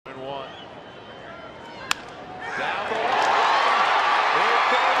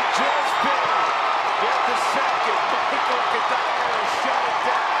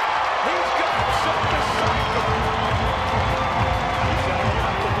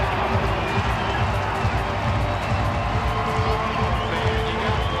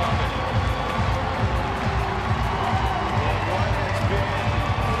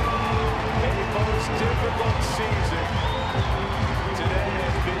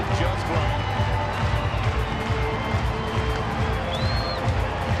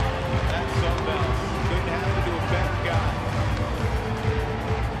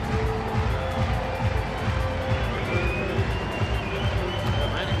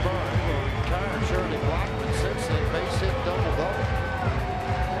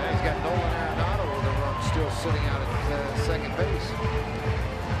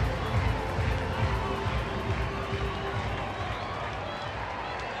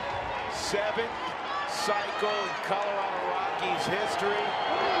7th cycle in Colorado Rockies history.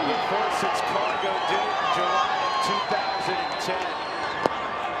 The first since Cargo did it in July of 2010.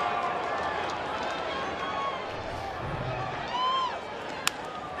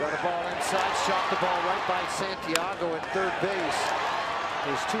 Got a ball inside, shot the ball right by Santiago at third base.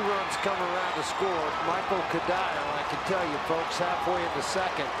 There's 2 runs coming around to score. Michael Cuddyer, I can tell you folks, halfway in the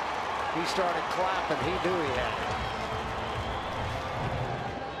second, he started clapping. He knew he had it.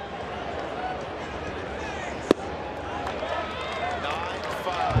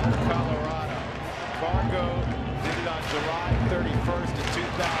 Colorado. Cargo did it on July 31st of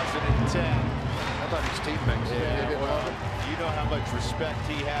 2010. How about his teammates? Yeah, well, you know how much respect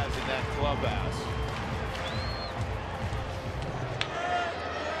he has in that clubhouse.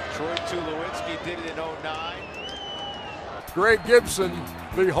 Troy Tulowitzki did it in 09. Greg Gibson,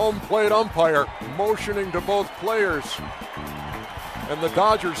 the home plate umpire, motioning to both players. And the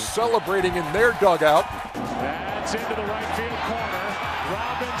Dodgers celebrating in their dugout. That's into the right field corner.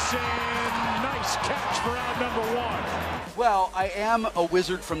 Robinson, nice catch for out number 1. Well, I am a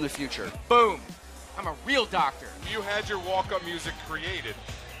wizard from the future. Boom. I'm a real doctor. If you had your walk-up music created,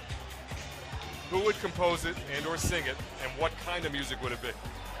 who would compose it and or sing it, and what kind of music would it be?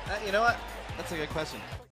 You know what? That's a good question.